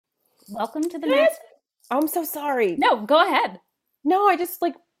Welcome to the Can I Max. ask? I'm so sorry. No, go ahead. No, I just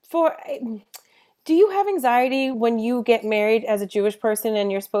like for. Do you have anxiety when you get married as a Jewish person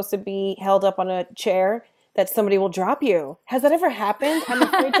and you're supposed to be held up on a chair that somebody will drop you? Has that ever happened? I'm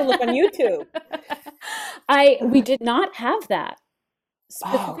afraid to look on YouTube. We did not have that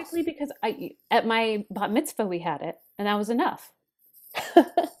Oh, specifically because I at my bat mitzvah we had it, and that was enough.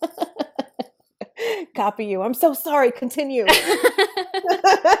 copy you. I'm so sorry. Continue.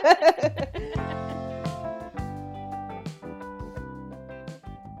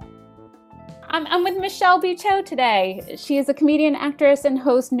 I'm with Michelle Buteau today. She is a comedian, actress, and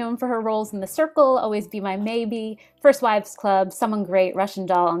host known for her roles in The Circle, Always Be My Maybe, First Wives Club, Someone Great, Russian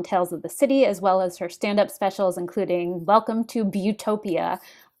Doll, and Tales of the City, as well as her stand-up specials, including Welcome to Butopia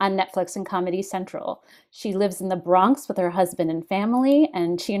on Netflix and Comedy Central. She lives in the Bronx with her husband and family,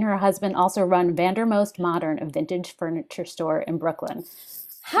 and she and her husband also run Vandermost Modern, a vintage furniture store in Brooklyn.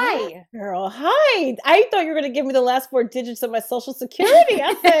 Yeah, Hi. girl. Hi. I thought you were going to give me the last four digits of my social security.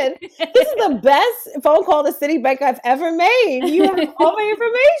 I said, this is the best phone call to Citibank I've ever made. You have all my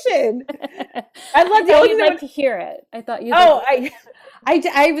information. I I love the thought only you'd thing that like would, to hear it. I thought you'd like oh, to.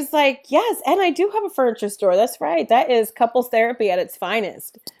 I was like, yes. And I do have a furniture store. That's right. That is couples therapy at its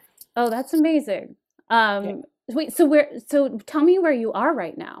finest. Oh, that's amazing. Yeah. Wait, so tell me where you are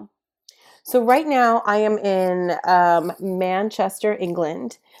right now. So right now I am in Manchester,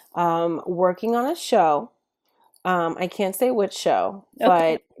 England, working on a show. I can't say which show,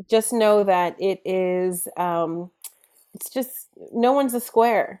 Okay. but just know that it is, it's just, no one's a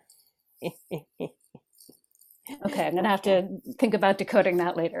square. Okay, I'm gonna have to think about decoding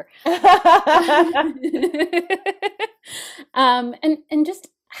that later. And just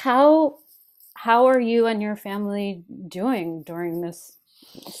how are you and your family doing during this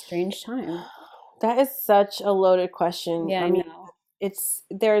strange time? That is such a loaded question. Yeah, I I mean, know.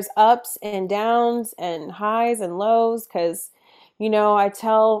 there's ups and downs and highs and lows because I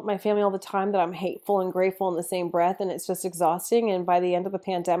tell my family all the time that I'm hateful and grateful in the same breath, and it's just exhausting. And by the end of the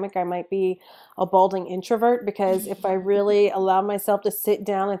pandemic, I might be a balding introvert because if I really allow myself to sit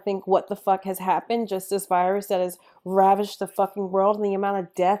down and think what the fuck has happened, just this virus that has ravished the fucking world and the amount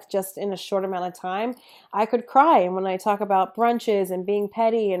of death just in a short amount of time, I could cry. And when I talk about brunches and being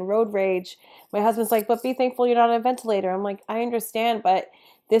petty and road rage, my husband's like, but be thankful you're not on a ventilator. I'm like, I understand, but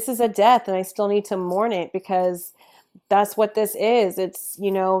this is a death and I still need to mourn it because that's what this is. It's,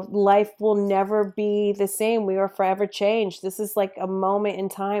 life will never be the same. We are forever changed. This is like a moment in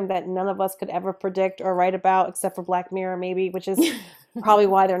time that none of us could ever predict or write about except for Black Mirror, maybe, which is probably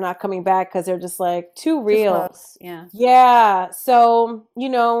why they're not coming back because they're just like too Too real. close. Yeah. Yeah. So,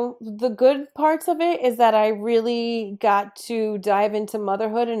 the good parts of it is that I really got to dive into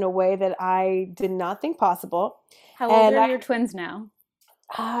motherhood in a way that I did not think possible. How old And are your twins now?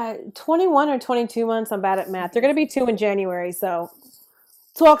 21 or 22 months, I'm bad at math. They're going to be two in January. So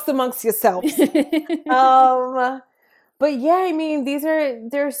talks amongst yourselves. Um, but yeah, I mean,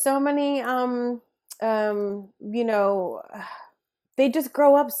 there's so many, you know, they just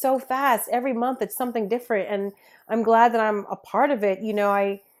grow up so fast. Every month it's something different. And I'm glad that I'm a part of it.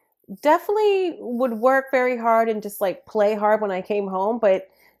 I definitely would work very hard and just like play hard when I came home, but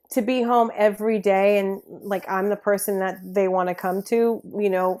to be home every day and like I'm the person that they want to come to,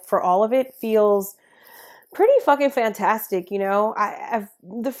 for all of it feels pretty fucking fantastic. I've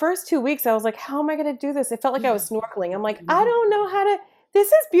the first 2 weeks I was like, how am I going to do this? It felt like I was snorkeling. I'm like, I don't know how to. This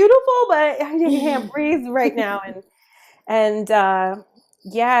is beautiful, but I can't breathe right now. And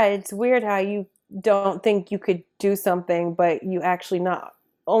yeah, it's weird how you don't think you could do something, but you actually not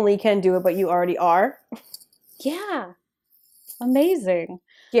only can do it, but you already are. Yeah, amazing.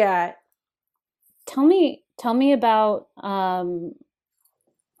 Yeah. Tell me about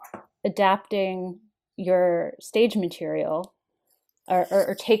adapting your stage material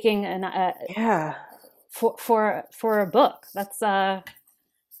or taking an Yeah. for a book. It's a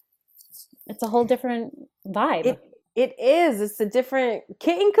whole different vibe. It is. It's a different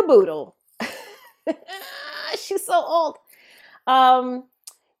kit and caboodle. She's so old. Um,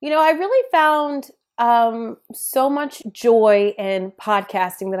 I really found so much joy in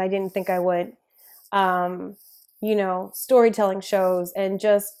podcasting that I didn't think I would. Um, Storytelling shows and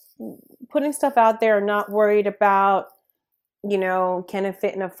just putting stuff out there, not worried about, can it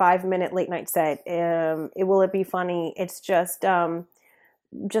fit in a 5 minute late night set? Will it be funny? It's just a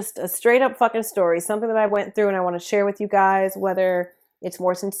straight up fucking story, something that I went through and I want to share with you guys, whether it's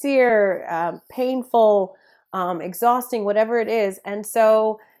more sincere, painful, exhausting, whatever it is. And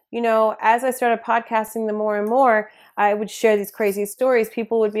so, as I started podcasting the more and more, I would share these crazy stories.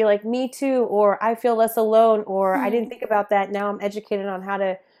 People would be like, me too, or I feel less alone, or I didn't think about that. Now I'm educated on how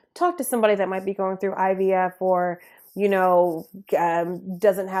to talk to somebody that might be going through IVF or,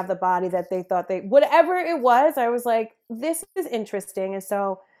 doesn't have the body that they thought whatever it was, I was like, this is interesting. And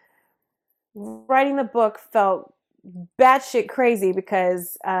so writing the book felt batshit crazy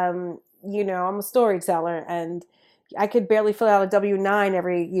because, I'm a storyteller and I could barely fill out a W-9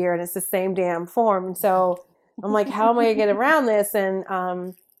 every year and it's the same damn form. And so I'm like, how am I going to get around this?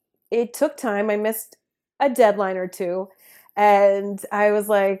 And it took time. I missed a deadline or two. And I was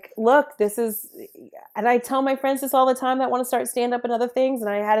like, look, and I tell my friends this all the time that want to start stand up and other things. And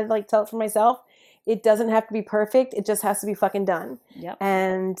I had to like tell it for myself. It doesn't have to be perfect. It just has to be fucking done. Yep.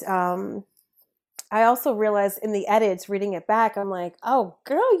 And I also realized in the edits, reading it back, I'm like, oh,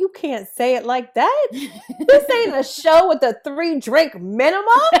 girl, you can't say it like that. This ain't a show with a 3-drink minimum.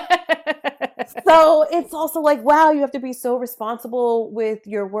 So it's also like, wow, you have to be so responsible with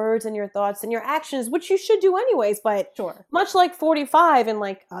your words and your thoughts and your actions, which you should do anyways. But sure, much like 45 and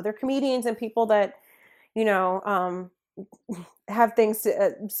like other comedians and people that, have things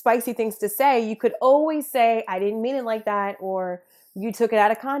spicy things to say, you could always say, I didn't mean it like that, or you took it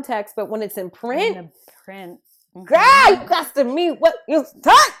out of context. But when it's in print, mm-hmm. girl, you got to mean what you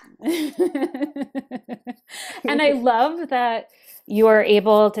thought. And I love that you are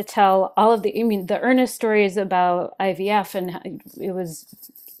able to tell all of the earnest stories about IVF, and it was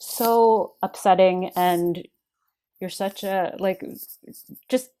so upsetting, and you're such a, like,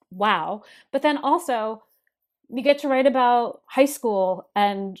 just wow. But then also you get to write about high school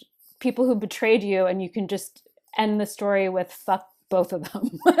and people who betrayed you, and you can just end the story with fuck both of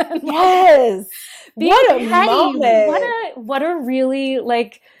them. Yes. What a moment. What a really,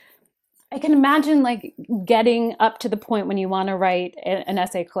 like, I can imagine like getting up to the point when you want to write an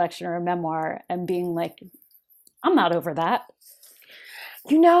essay collection or a memoir and being like, I'm not over that.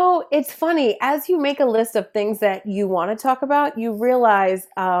 It's funny. As you make a list of things that you want to talk about, you realize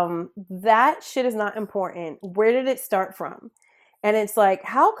that shit is not important. Where did it start from? And it's like,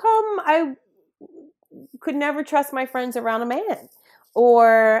 how come I could never trust my friends around a man?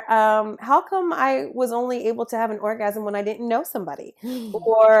 Or how come I was only able to have an orgasm when I didn't know somebody?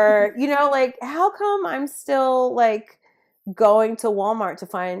 Or, like, how come I'm still like going to Walmart to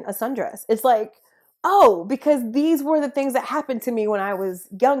find a sundress? It's like, oh, because these were the things that happened to me when I was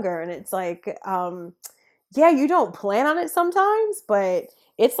younger. And it's like, yeah, you don't plan on it sometimes, but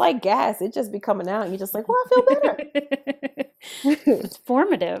it's like gas. It just be coming out. And you're just like, well, I feel better. It's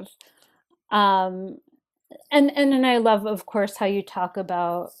formative. And I love, of course, how you talk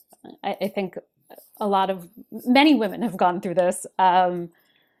about, I think many women have gone through this, of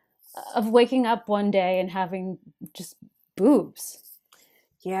waking up one day and having just boobs.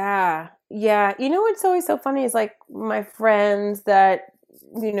 Yeah. Yeah. What's always so funny is like my friends that,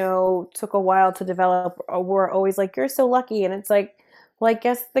 took a while to develop were always like, you're so lucky. And it's like, well, I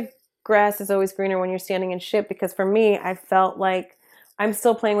guess the grass is always greener when you're standing in shit. Because for me, I felt like I'm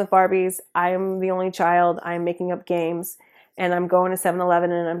still playing with Barbies. I'm the only child. I'm making up games. And I'm going to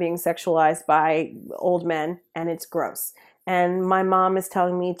 7-Eleven and I'm being sexualized by old men. And it's gross. And my mom is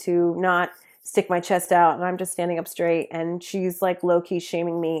telling me to not stick my chest out, and I'm just standing up straight, and she's like low-key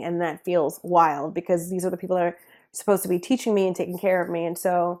shaming me, and that feels wild because these are the people that are supposed to be teaching me and taking care of me. And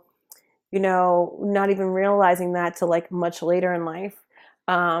so, not even realizing that till like much later in life.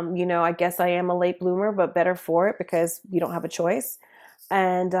 I guess I am a late bloomer, but better for it because you don't have a choice.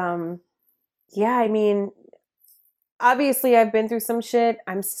 And yeah, I mean, obviously I've been through some shit.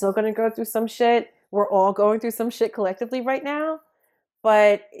 I'm still going to go through some shit. We're all going through some shit collectively right now.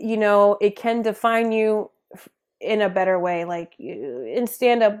 But, it can define you in a better way. Like in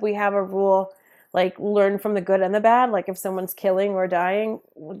stand-up, we have a rule, like learn from the good and the bad. Like if someone's killing or dying,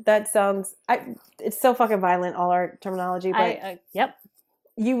 it's so fucking violent, all our terminology. But yep.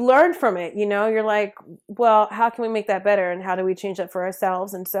 You learn from it, you're like, well, how can we make that better? And how do we change that for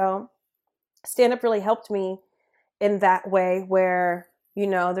ourselves? And so stand-up really helped me in that way where,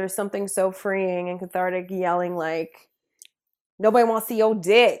 there's something so freeing and cathartic yelling like, nobody wants to see your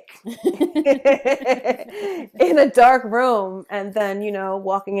dick in a dark room. And then,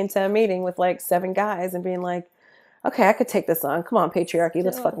 walking into a meeting with like 7 guys and being like, okay, I could take this on. Come on, patriarchy.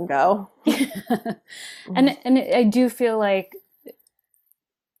 Let's fucking go. And I do feel like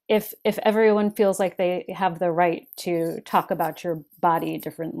if everyone feels like they have the right to talk about your body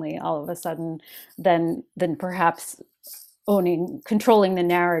differently all of a sudden, then perhaps controlling the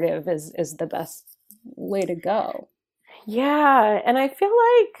narrative is the best way to go. Yeah. And I feel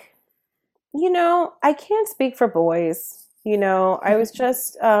like, I can't speak for boys. I was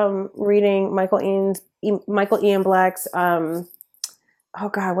just reading Michael Ian Black's, oh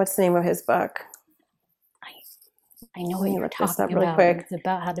God, what's the name of his book? I know Let what me you're look this up talking really about. quick. It's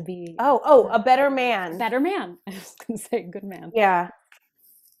about how to be A better a man. better man. I was going to say good man. Yeah.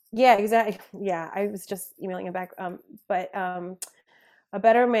 Yeah, exactly. Yeah, I was just emailing it back. But a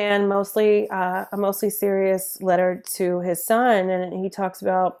better man, mostly a mostly serious letter to his son, and he talks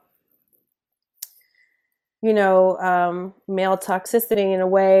about male toxicity in a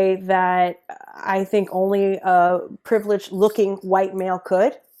way that I think only a privileged looking white male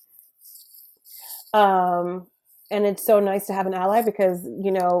could. Um, and it's so nice to have an ally because,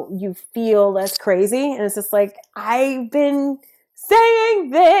 you feel less crazy. And it's just like, I've been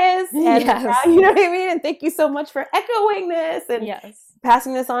saying this. And Yes. now, you know what I mean? And thank you so much for echoing this and Yes.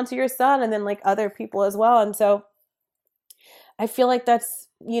 passing this on to your son and then like other people as well. And so I feel like that's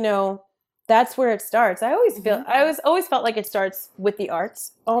where it starts. I always felt like it starts with the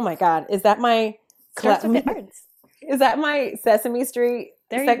arts. Oh my God. Is that my Starts with the arts. Is that my Sesame Street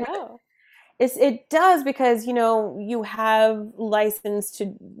There segment? you go. It does because you have license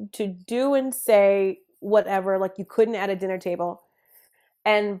to do and say whatever like you couldn't at a dinner table.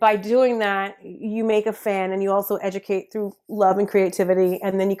 And by doing that, you make a fan and you also educate through love and creativity.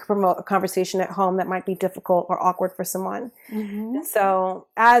 And then you can promote a conversation at home that might be difficult or awkward for someone. Mm-hmm. So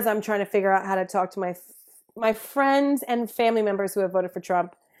as I'm trying to figure out how to talk to my friends and family members who have voted for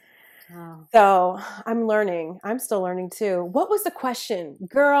Trump. Oh. So I'm learning. I'm still learning too. What was the question?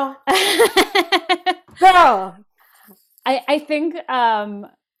 Girl. Girl. I think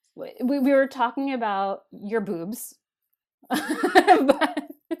we were talking about your boobs.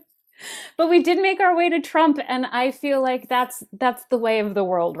 but we did make our way to Trump, and I feel like that's the way of the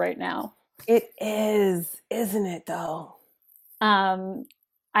world right now. It is, isn't it though?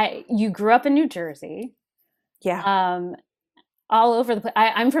 You grew up in New Jersey. Yeah. All over the place.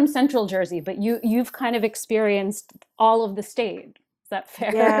 I'm from Central Jersey, but you've kind of experienced all of the state. Is that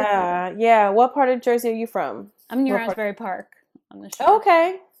fair? Yeah. Yeah. What part of Jersey are you from? I'm near Asbury Park on the shore.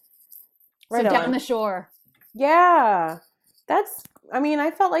 Okay. Right so down the shore. Yeah.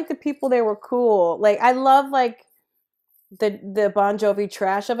 I felt like the people there were cool. Like I love like the Bon Jovi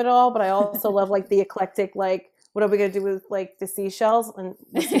trash of it all, but I also love like the eclectic, like what are we gonna do with like the seashells and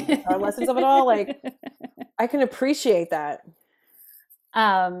our lessons of it all? Like I can appreciate that.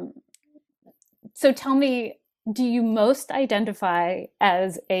 So tell me, do you most identify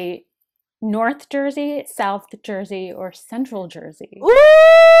as a North Jersey, South Jersey, or Central Jersey? Ooh!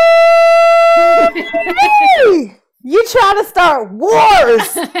 You try to start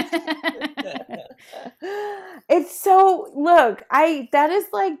wars. It's so that is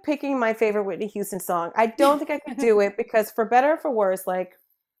like picking my favorite Whitney Houston song. I don't think I could do it because for better or for worse, like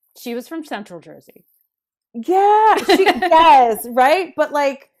she was from Central Jersey. Yeah, yes, right? But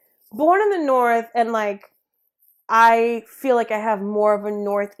like born in the North and like I feel like I have more of a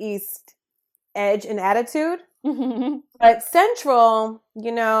Northeast edge and attitude. Mm-hmm. But Central,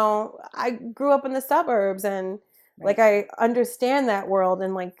 I grew up in the suburbs and like I understand that world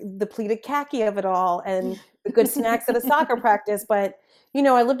and like the pleated khaki of it all and the good snacks at a soccer practice. But,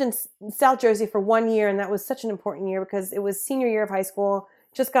 I lived in South Jersey for 1 year and that was such an important year because it was senior year of high school,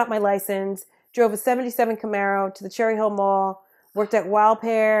 just got my license, drove a 77 Camaro to the Cherry Hill Mall, worked at Wild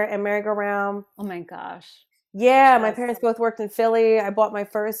Pear and Merry Go Round. Oh my gosh. Yeah, my parents both worked in Philly. I bought my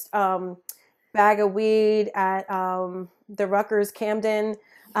first bag of weed at the Rutgers Camden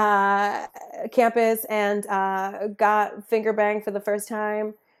campus and got finger banged for the first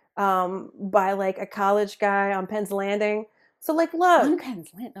time by like a college guy on Penn's Landing. So like, look, on Penn's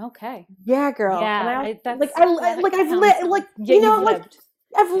Landing, okay, yeah, girl. Yeah, and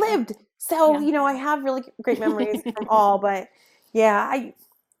I've lived. So I have really great memories from all. But yeah,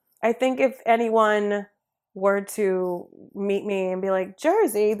 I think if anyone were to meet me and be like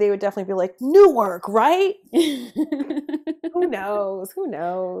Jersey, they would definitely be like Newark, right? Who knows?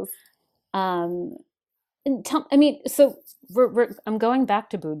 So I'm going back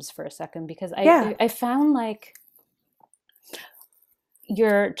to boobs for a second because I found like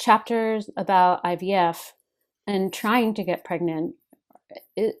your chapters about IVF and trying to get pregnant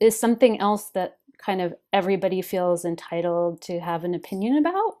is something else that kind of everybody feels entitled to have an opinion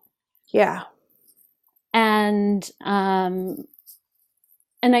about. Yeah. And I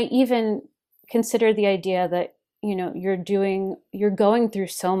even consider the idea that, you're going through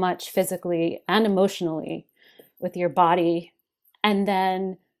so much physically and emotionally with your body. And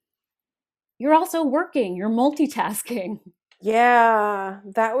then you're also working, you're multitasking. Yeah,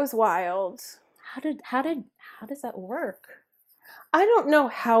 that was wild. How does that work? I don't know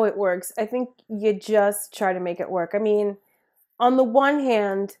how it works. I think you just try to make it work. I mean, on the one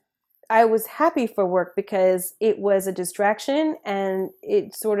hand, I was happy for work because it was a distraction and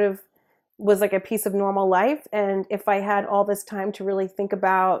it sort of, was like a piece of normal life. And if I had all this time to really think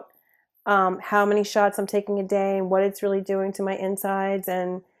about how many shots I'm taking a day and what it's really doing to my insides,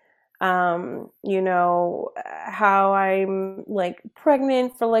 and you know, how I'm like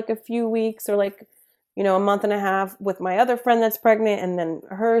pregnant for like a few weeks or like, you know, a month and a half with my other friend that's pregnant, and then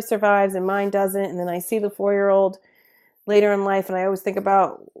her survives and mine doesn't. And then I see the 4-year-old later in life, and I always think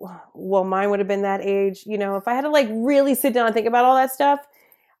about, well, mine would have been that age. You know, if I had to like really sit down and think about all that stuff,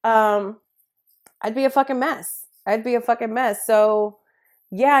 um, I'd be a fucking mess. I'd be a fucking mess. So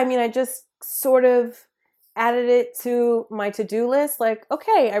yeah, I mean, I just sort of added it to my to-do list. Like,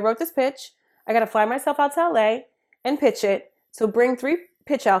 okay, I wrote this pitch. I got to fly myself out to LA and pitch it. So bring 3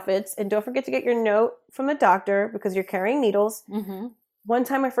 pitch outfits, and don't forget to get your note from the doctor because you're carrying needles. Mm-hmm. One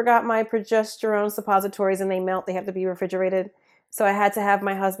time I forgot my progesterone suppositories and they melt. They have to be refrigerated. So I had to have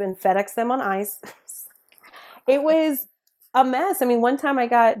my husband FedEx them on ice. It was a mess. I mean, one time I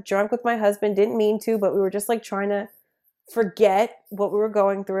got drunk with my husband, didn't mean to, but we were just like trying to forget what we were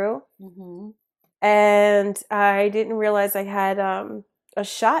going through. Mm-hmm. And I didn't realize I had a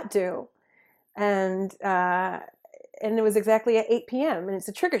shot due. And it was exactly at 8 p.m. and it's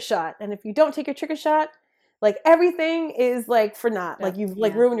a trigger shot. And if you don't take your trigger shot, like everything is like for naught. Like you've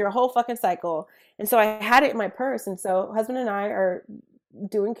like ruined your whole fucking cycle. And so I had it in my purse. And so husband and I are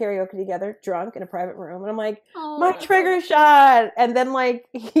doing karaoke together, drunk in a private room. And I'm like, my trigger shot. And then like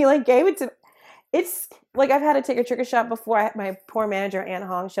he like gave it to, it's like I've had to take a trigger shot before. I had my poor manager, Aunt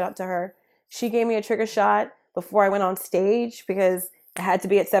Hong, shout out to her. She gave me a trigger shot before I went on stage because it had to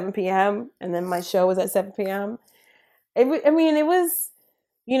be at 7 p.m. and then my show was at 7 p.m. It was,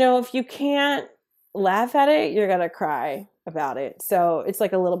 you know, if you can't laugh at it, you're gonna cry about it. So it's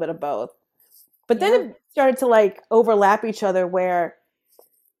like a little bit of both. But then it started to like overlap each other where,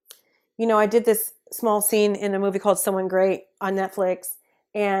 you know, I did this small scene in a movie called Someone Great on Netflix,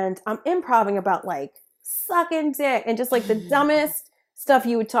 and I'm improvising about like sucking dick and just like the dumbest stuff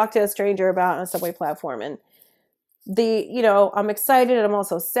you would talk to a stranger about on a subway platform. And you know, I'm excited and I'm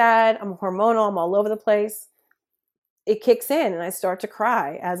also sad. I'm hormonal. I'm all over the place. It kicks in and I start to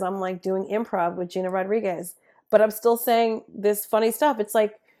cry as I'm like doing improv with Gina Rodriguez, but I'm still saying this funny stuff. It's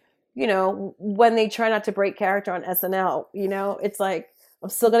like, you know, when they try not to break character on SNL, you know, it's like, I'm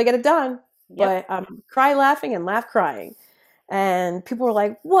still going to get it done, but I'm cry laughing and laugh crying. And people were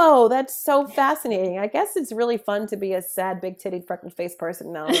like, whoa, that's so fascinating. I guess it's really fun to be a sad, big titted, freckle faced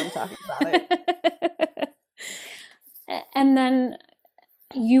person now that I'm talking about it. And then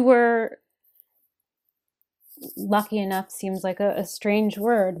you were lucky enough, seems like a strange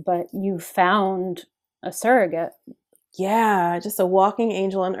word, but you found a surrogate. Yeah, just a walking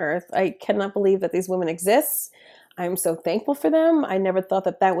angel on earth. I cannot believe that these women exist. I'm so thankful for them. I never thought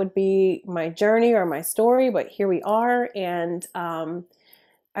that that would be my journey or my story, but here we are. And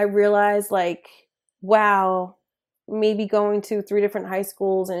I realized, like, wow, maybe going to 3 different high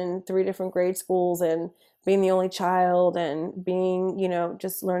schools and 3 different grade schools and being the only child and being, you know,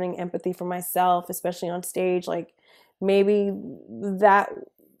 just learning empathy for myself, especially on stage, like maybe that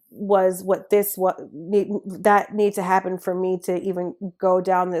was that needs to happen for me to even go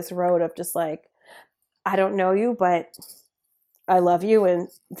down this road of just like, I don't know you, but I love you and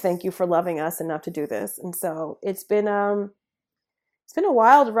thank you for loving us enough to do this. And so it's been a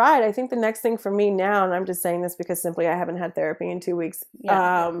wild ride. I think the next thing for me now, and I'm just saying this because simply I haven't had therapy in 2 weeks,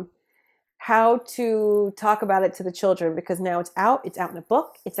 how to talk about it to the children, because now it's out in a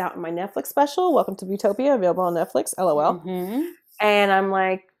book, it's out in my Netflix special, Welcome to Butopia, available on Netflix, LOL. Mm-hmm. And I'm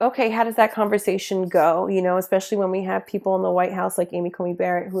like, okay, how does that conversation go? You know, especially when we have people in the White House like Amy Coney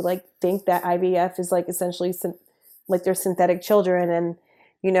Barrett who like think that IVF is like essentially like they're synthetic children, and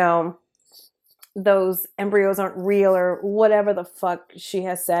you know, those embryos aren't real or whatever the fuck she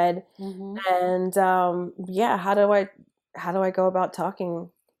has said. Mm-hmm. And yeah, how do I go about talking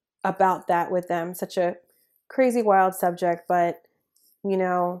about that with them? Such a crazy, wild subject, but you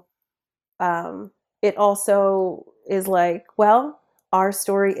know, it also is like, well, our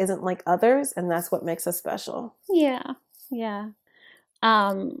story isn't like others, and that's what makes us special. Yeah.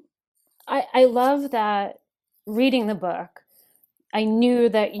 I love that reading the book. I knew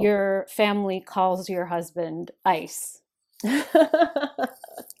that your family calls your husband Ice.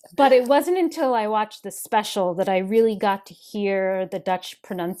 But it wasn't until I watched the special that I really got to hear the Dutch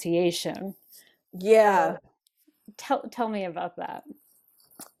pronunciation. Yeah. Tell me about that.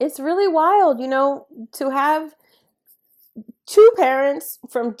 It's really wild, you know, to have 2 parents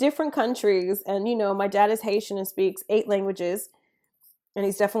from different countries. And, you know, my dad is Haitian and speaks 8 languages, and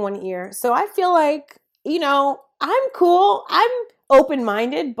he's deaf in 1 ear. So I feel like, you know, I'm cool. I'm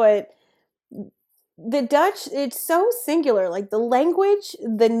open-minded, but the Dutch, it's so singular. Like the language,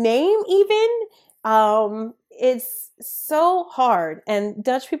 the name even, it's so hard. And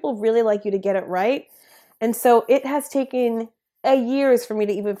Dutch people really like you to get it right. And so it has taken years for me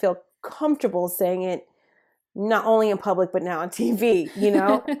to even feel comfortable saying it, not only in public, but now on TV, you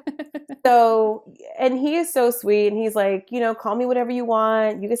know? So, and he is so sweet. And he's like, call me whatever you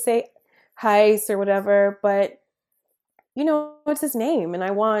want. You can say heis or whatever, but it's his name. And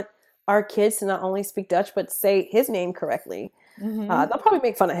I want our kids to not only speak Dutch, but say his name correctly. Mm-hmm. They'll probably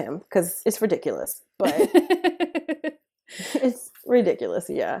make fun of him because it's ridiculous, but it's ridiculous.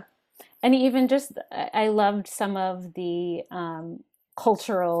 Yeah. And even just, I loved some of the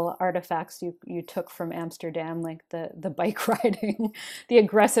cultural artifacts you took from Amsterdam, like the bike riding, the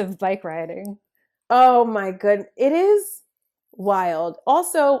aggressive bike riding. Oh my goodness. It is wild.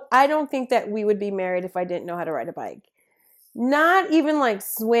 Also, I don't think that we would be married if I didn't know how to ride a bike. Not even like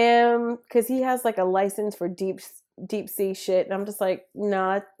swim, because he has like a license for deep sea shit. And I'm just like,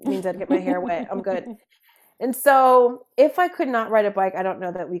 no, that means I'd get my hair wet. I'm good. And so if I could not ride a bike, I don't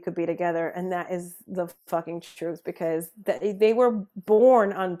know that we could be together. And that is the fucking truth, because they were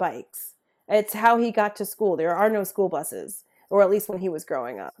born on bikes. It's how he got to school. There are no school buses, or at least when he was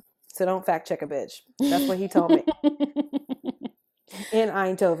growing up. So don't fact check a bitch. That's what he told me. In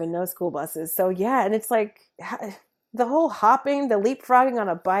Eindhoven, no school buses. So yeah, and it's like the whole hopping, the leapfrogging on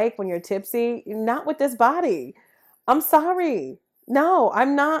a bike when you're tipsy, not with this body. I'm sorry. No,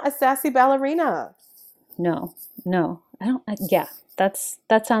 I'm not a sassy ballerina. No, I don't. Yeah,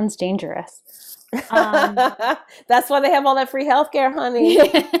 that sounds dangerous. That's why they have all that free healthcare, honey.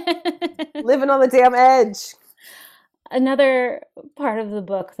 Living on the damn edge. Another part of the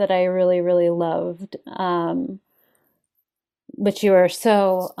book that I really, really loved, which you are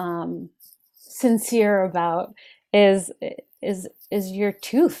so sincere about, is your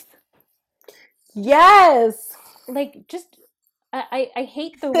tooth. Yes. Like, just I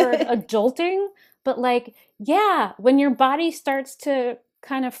hate the word adulting, but like, yeah, when your body starts to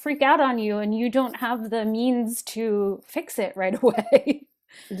kind of freak out on you and you don't have the means to fix it right away.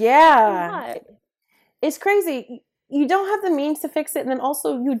 Yeah. It's crazy. You don't have the means to fix it, and then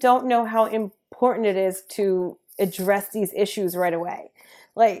also you don't know how important it is to address these issues right away.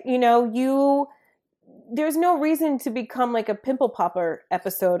 Like, there's no reason to become like a pimple popper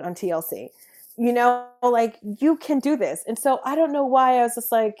episode on TLC. Like, you can do this. And so I don't know why I was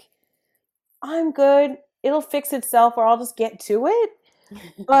just like, I'm good. It'll fix itself, or I'll just get to it.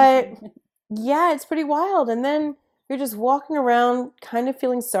 But yeah, it's pretty wild. And then you're just walking around kind of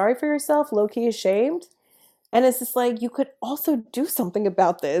feeling sorry for yourself, low-key ashamed. And it's just like, you could also do something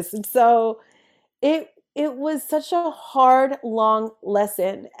about this. And so it was such a hard, long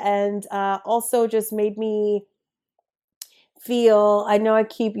lesson. And also just made me feel, I know I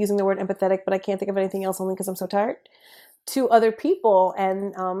keep using the word empathetic, but I can't think of anything else, only because I'm so tired, to other people.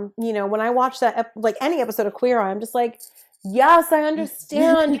 And, when I watch that, like any episode of Queer Eye, I'm just like, yes, I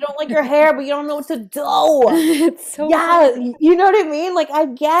understand. You don't like your hair, but you don't know what to do. It's so yeah, funny. You know what I mean? Like, I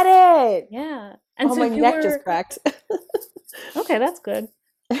get it. Yeah. And so my neck just cracked. Okay, that's good.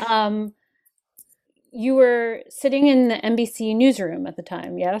 You were sitting in the NBC newsroom at the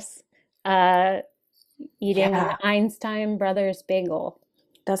time, yes? Eating an Einstein Brothers bagel.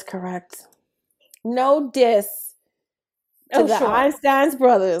 That's correct. No diss to the Einstein's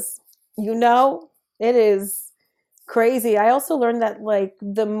brothers. It is crazy. I also learned that, like,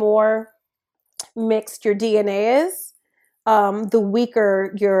 the more mixed your DNA is, the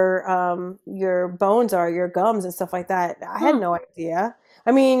weaker your bones are, your gums and stuff like that. I had no idea.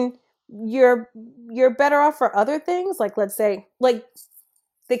 I mean, you're better off for other things. Like, let's say, like,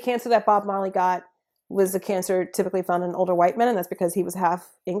 the cancer that Bob Marley got was a cancer typically found in older white men, and that's because he was half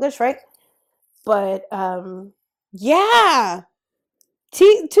English, right? But yeah,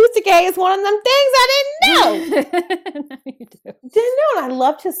 tooth decay is one of them things I didn't know. No, you do. Didn't know, and I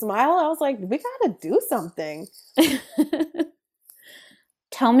loved his smile. I was like, we gotta do something.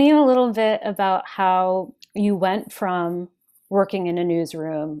 Tell me a little bit about how you went from working in a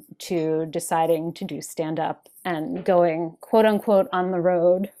newsroom to deciding to do stand-up and going, quote unquote, on the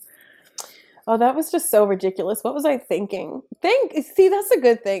road. Oh, that was just so ridiculous. What was I thinking? See, that's a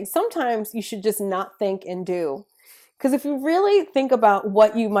good thing. Sometimes you should just not think and do. Because if you really think about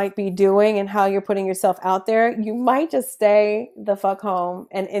what you might be doing and how you're putting yourself out there, you might just stay the fuck home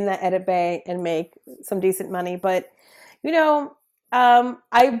and in the edit bay and make some decent money. But,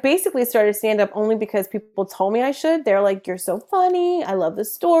 I basically started stand-up only because people told me I should. They're like, you're so funny. I love the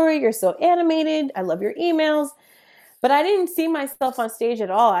story. You're so animated. I love your emails. But I didn't see myself on stage at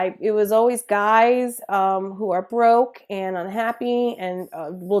all. It was always guys who are broke and unhappy and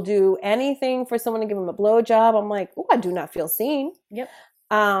will do anything for someone to give them a blowjob. I'm like, oh, I do not feel seen. Yep.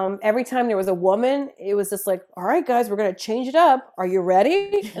 Every time there was a woman, it was just like, all right, guys, we're going to change it up. Are you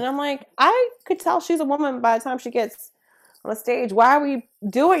ready? And I'm like, I could tell she's a woman by the time she gets on a stage. Why are we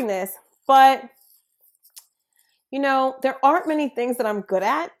doing this? But there aren't many things that I'm good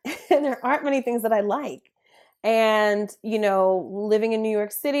at, and there aren't many things that I like. And, living in New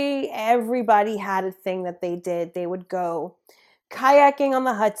York City, everybody had a thing that they did. They would go kayaking on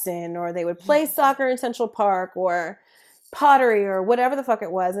the Hudson, or they would play soccer in Central Park, or pottery, or whatever the fuck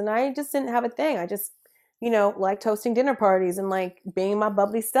it was. And I just didn't have a thing. I just, liked hosting dinner parties and like being my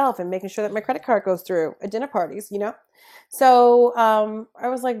bubbly self and making sure that my credit card goes through at dinner parties, So I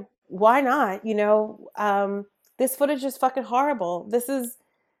was like, why not? This footage is fucking horrible. This is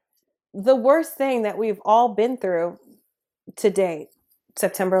the worst thing that we've all been through to date.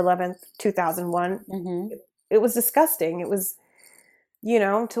 September 11th, 2001. Mm-hmm. It was disgusting. It was,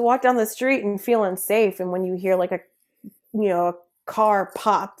 to walk down the street and feel unsafe. And when you hear like a car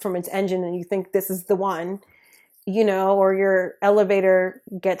pop from its engine and you think this is the one, or your elevator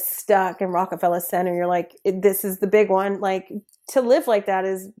gets stuck in Rockefeller Center, you're like, this is the big one. Like, to live like that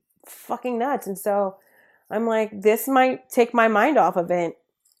is fucking nuts. And so I'm like, this might take my mind off of it.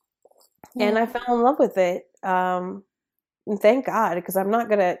 And I fell in love with it. And thank God, because I'm not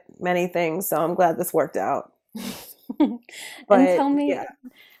good at many things. So I'm glad this worked out. And tell me,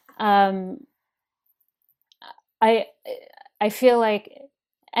 I feel like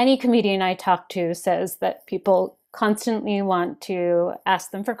any comedian I talk to says that people constantly want to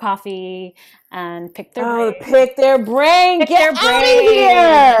ask them for coffee and pick their brain. Pick their brain. Get their out of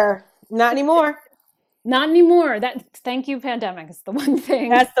here. Not anymore. Not anymore. Thank you, pandemic. It's the one thing.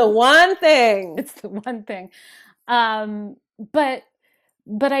 That's the one thing. It's the one thing. But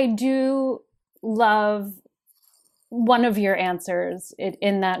I do love one of your answers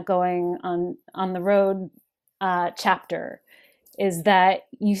in that going on the road chapter is that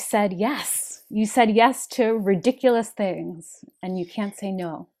you said yes. You said yes to ridiculous things, and you can't say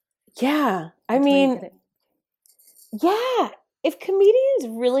no. Yeah. I mean, yeah. If comedians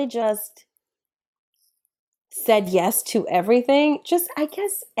really just said yes to everything, I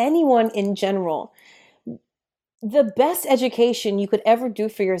guess anyone in general, the best education you could ever do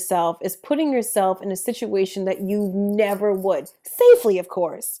for yourself is putting yourself in a situation that you never would. Safely, of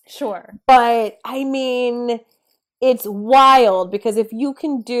course. Sure. But I mean, it's wild because if you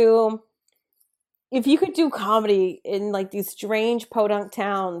could do comedy in like these strange podunk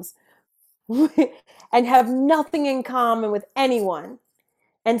towns and have nothing in common with anyone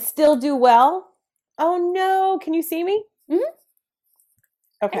and still do well. Oh no, can you see me? Mm-hmm.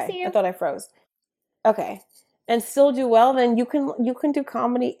 Okay, I thought I froze. Okay. And still do well, then you can do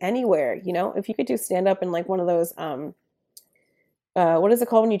comedy anywhere, If you could do stand up in like one of those what is it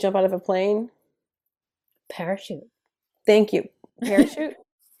called when you jump out of a plane? Parachute. Thank you. Parachute?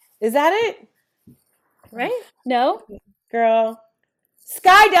 Is that it? Right? No? Girl.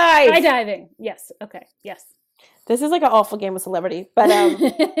 Skydive! Skydiving. Yes. Okay. Yes. This is like an awful game of celebrity. But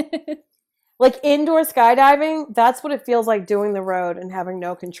like indoor skydiving, that's what it feels like doing the road and having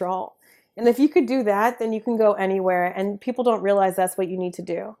no control. And if you could do that, then you can go anywhere. And people don't realize that's what you need to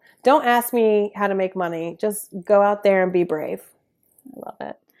do. Don't ask me how to make money. Just go out there and be brave. I love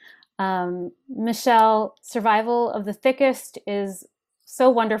it. Michelle, Survival of the Thickest is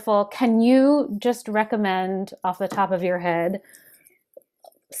so wonderful. Can you just recommend off the top of your head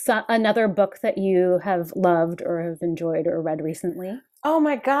another book that you have loved or have enjoyed or read recently? Oh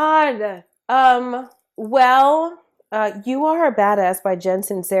my God. You Are a Badass by Jen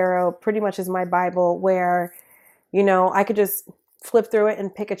Sincero pretty much is my Bible where, I could just flip through it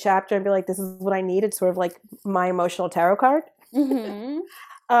and pick a chapter and be like, this is what I need. It's sort of like my emotional tarot card. Mm-hmm.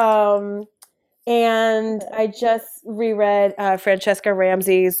 And I just reread Francesca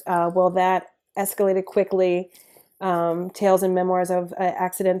Ramsey's That Escalated Quickly, Tales and Memoirs of an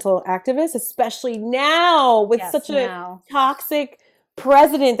Accidental Activist, especially now with such a toxic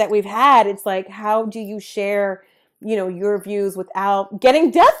president that we've had. It's like, how do you share, your views without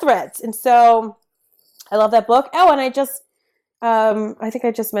getting death threats? And so I love that book. Oh, and I just, I think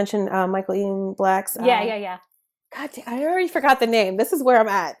I just mentioned Michael Ian Black's. Yeah. God, I already forgot the name. This is where I'm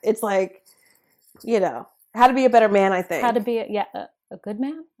at. It's like, How to Be a Better Man, I think. How to be a good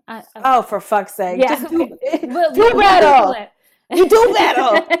man? Oh, for fuck's sake. Yeah. Just do battle. You do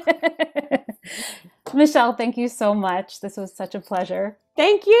battle. Michelle, thank you so much. This was such a pleasure.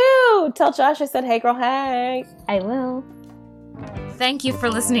 Thank you. Tell Josh I said, hey, girl, hey. I will. Thank you for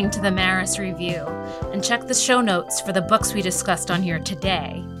listening to the Maris Review, and check the show notes for the books we discussed on here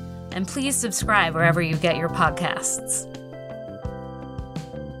today. And please subscribe wherever you get your podcasts.